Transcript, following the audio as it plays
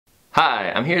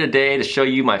Hi, I'm here today to show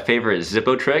you my favorite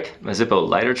Zippo trick, my Zippo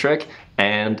lighter trick,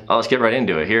 and let's get right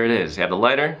into it. Here it is. You have the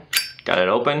lighter, got it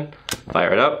open,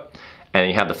 fire it up, and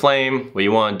you have the flame. What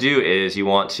you want to do is you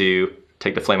want to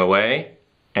take the flame away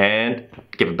and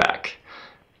give it back.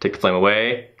 Take the flame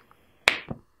away,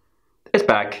 it's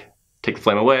back. Take the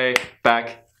flame away,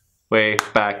 back, way,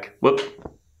 back, whoop,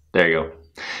 there you go.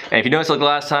 And if you noticed like the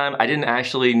last time, I didn't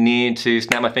actually need to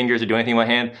snap my fingers or do anything with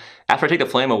my hand. After I take the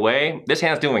flame away, this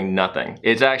hand's doing nothing.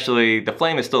 It's actually, the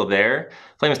flame is still there.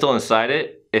 The flame is still inside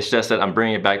it. It's just that I'm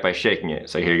bringing it back by shaking it.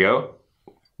 So here you go.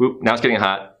 Whoop, now it's getting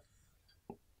hot.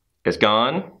 It's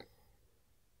gone.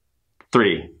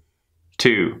 3,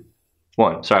 2,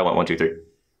 1. Sorry, I went 1, 2, 3.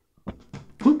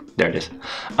 Whoop, there it is.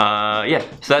 Yeah,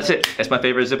 so that's it. That's my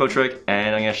favorite Zippo trick,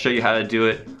 and I'm gonna show you how to do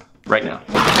it right now.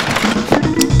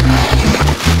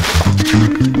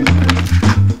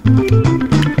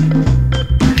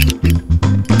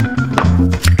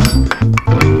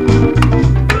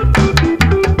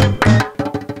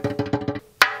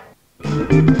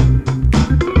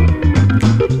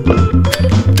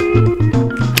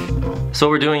 So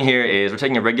what we're doing here is we're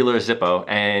taking a regular Zippo,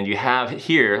 and you have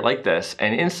here like this,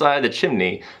 and inside the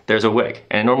chimney there's a wick,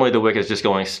 and normally the wick is just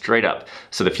going straight up.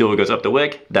 So the fuel goes up the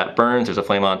wick, that burns, there's a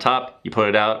flame on top, you put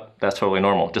it out, that's totally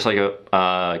normal, just like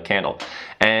a candle.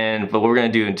 But what we're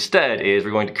going to do instead is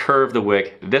we're going to curve the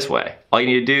wick this way. All you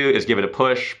need to do is give it a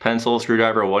push, pencil,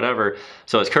 screwdriver, or whatever,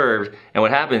 so it's curved. And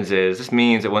what happens is, this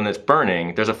means that when it's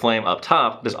burning, there's a flame up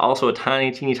top, there's also a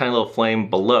teeny little flame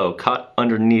below, caught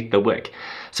underneath the wick.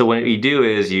 So what you do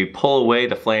is you pull away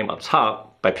the flame up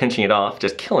top by pinching it off,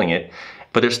 just killing it,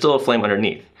 but there's still a flame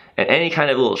underneath. And any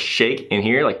kind of little shake in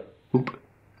here, like whoop,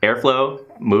 airflow,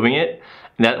 moving it,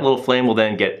 and that little flame will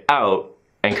then get out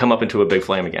and come up into a big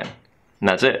flame again. And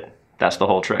that's it. That's the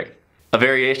whole trick. A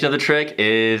variation of the trick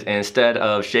is, instead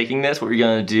of shaking this, what you're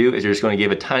going to do is you're just going to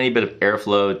give a tiny bit of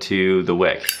airflow to the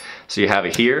wick. So you have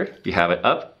it here, you have it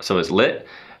up, so it's lit,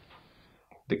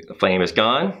 the flame is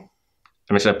gone.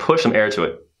 I'm just going to push some air to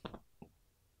it.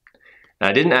 Now,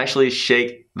 I didn't actually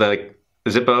shake the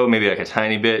Zippo, maybe like a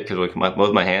tiny bit, because both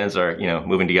of my hands are,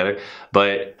 moving together, but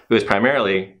it was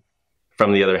primarily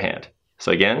from the other hand.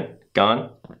 So again,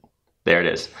 gone, there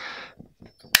it is.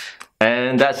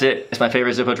 And that's it. It's my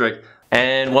favorite Zippo trick.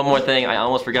 And one more thing, I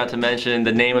almost forgot to mention,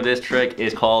 the name of this trick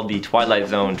is called the Twilight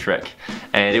Zone trick.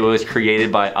 And it was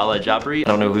created by Ala Jabri. I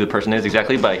don't know who the person is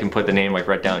exactly, but I can put the name like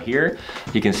right down here.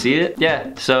 You can see it.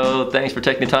 Yeah, so thanks for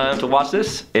taking the time to watch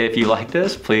this. If you like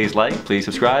this, please like, please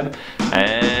subscribe,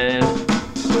 and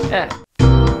yeah.